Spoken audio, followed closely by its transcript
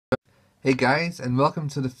Hey guys, and welcome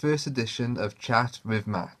to the first edition of Chat with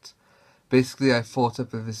Matt. Basically, I thought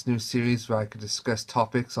up of this new series where I could discuss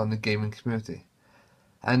topics on the gaming community.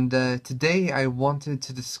 And today I wanted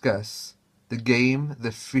to discuss the game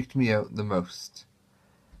that freaked me out the most.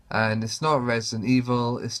 And it's not Resident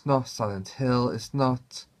Evil, it's not Silent Hill, it's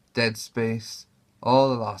not Dead Space, or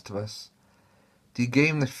The Last of Us. The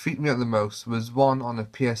game that freaked me out the most was one on a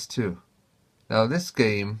PS2. Now this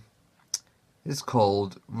game is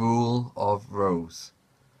called Rule of Rose.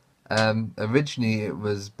 Originally, it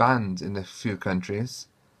was banned in a few countries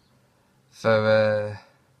for,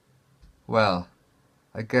 well,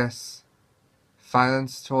 I guess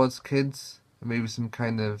violence towards kids, maybe some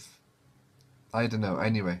kind of, I don't know.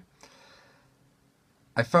 Anyway,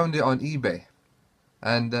 I found it on eBay,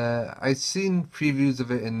 and I'd seen previews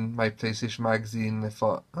of it in my PlayStation magazine. And I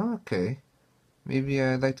thought, oh, okay, maybe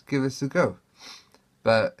I'd like to give this a go.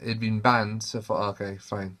 But it'd been banned, so I thought, okay,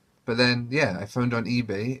 fine. But then, yeah, I found it on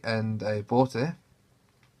eBay and I bought it.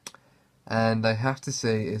 And I have to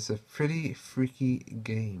say, it's a pretty freaky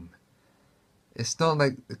game. It's not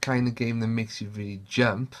like the kind of game that makes you really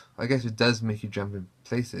jump. I guess it does make you jump in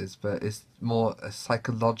places, but it's more a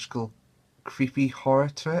psychological, creepy horror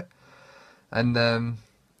to it. And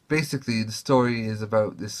basically, the story is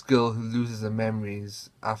about this girl who loses her memories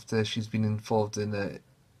after she's been involved in an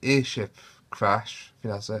airship crash. I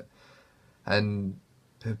think that's it. And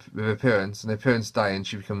with her parents, and her parents die, and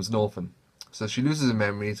she becomes an orphan. So she loses her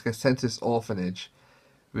memories, gets sent to this orphanage,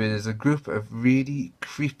 where there's a group of really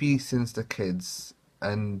creepy, sinister kids,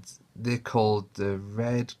 and they're called the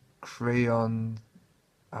Red Crayon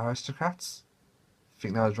Aristocrats. I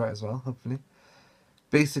think that was right as well, hopefully.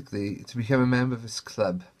 Basically, to become a member of this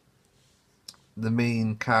club, the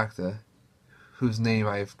main character, whose name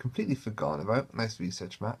I've completely forgotten about, nice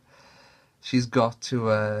research, Matt, she's got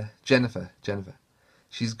to, Jennifer.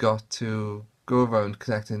 She's got to go around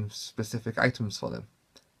collecting specific items for them.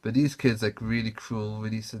 But these kids like really cruel,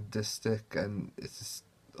 really sadistic, and it's just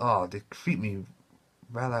they creep me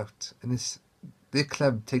well out. And their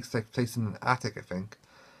club takes like place in an attic, I think.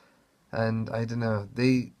 And I don't know,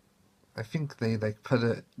 I think they like put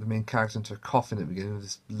the main character into a coffin at the beginning with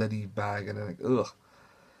this bloody bag, and they're like, ugh.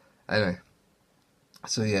 Anyway,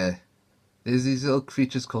 so yeah, there's these little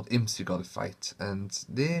creatures called imps you gotta fight, and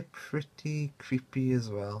they're pretty creepy as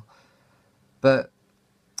well. But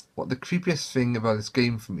what the creepiest thing about this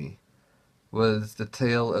game for me was the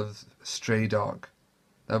tale of a stray dog.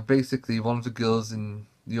 Now, basically, one of the girls in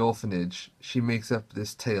the orphanage, she makes up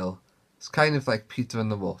this tale. It's kind of like Peter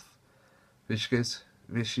and the Wolf, where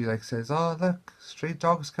she like says, "Oh look, stray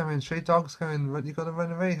dog's coming! Stray dog's coming! You gotta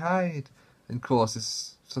run away, hide!" And of course,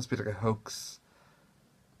 it's supposed to be like a hoax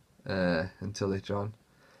until later on.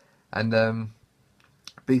 And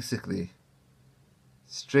basically,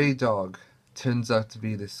 stray dog turns out to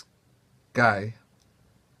be this guy,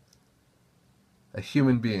 a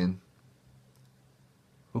human being,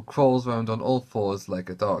 who crawls around on all fours like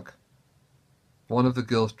a dog. One of the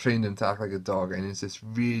girls trained him to act like a dog, and it's just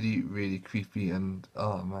really, really creepy. And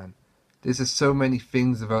oh man, there's just so many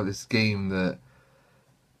things about this game that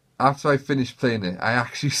after I finished playing it, I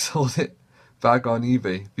actually sold it back on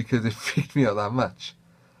eBay because it freaked me out that much.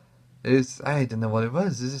 I don't know what it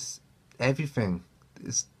was. It's just everything.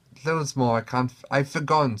 It's loads more. I've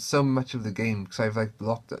forgotten so much of the game because I've like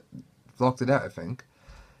blocked it out, I think.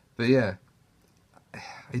 But yeah,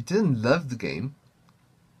 I didn't love the game.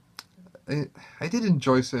 I did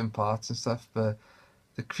enjoy certain parts and stuff, but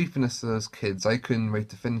the creepiness of those kids, I couldn't wait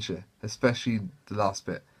to finish it, especially the last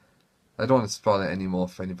bit. I don't want to spoil it anymore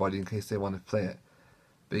for anybody in case they want to play it.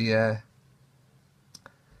 But yeah,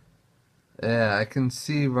 I can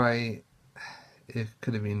see why it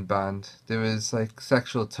could have been banned. There was like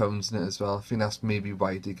sexual tones in it as well. I think that's maybe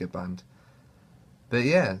why it did get banned. But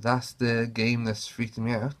yeah, that's the game that's freaking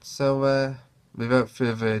me out. So without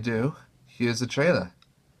further ado, here's the trailer.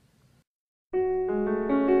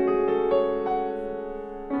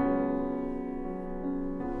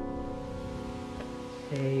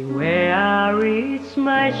 Say where is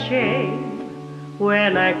my shame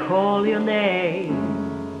when I call your name?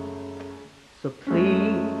 So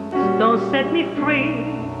please don't set me free.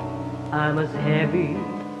 I'm as heavy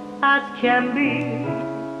as can be.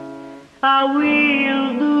 I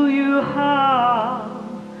will do you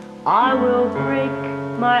harm. I will break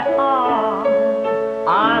my arm.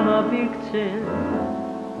 I'm a victim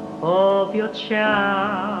of your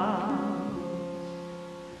charm.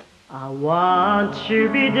 I want to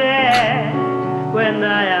be dead when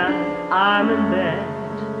I'm in bed.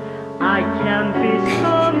 I can be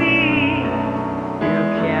so mean, you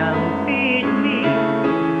can beat me.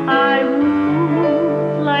 I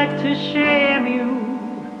would like like to shame you.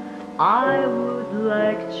 I would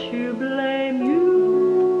like to blame you.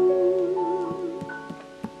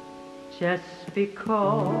 Just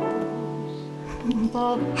because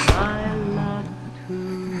of my love to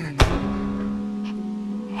you.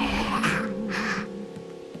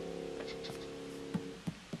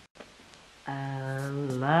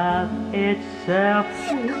 And love itself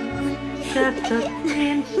is just as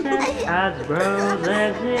instant as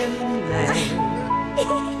roses in May.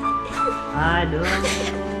 I know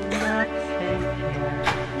nothing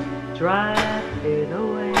can drive it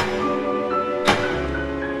away.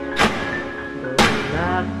 But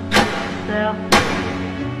love itself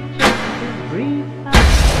is just as brief as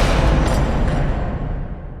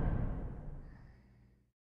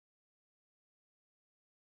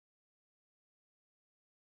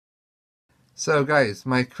So guys,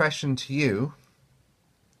 my question to you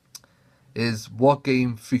is, what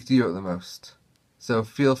game freaked you out the most? So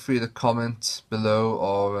feel free to comment below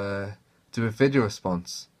or do a video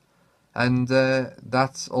response. And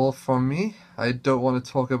that's all from me. I don't want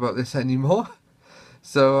to talk about this anymore.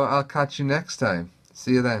 So I'll catch you next time.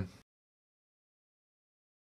 See you then.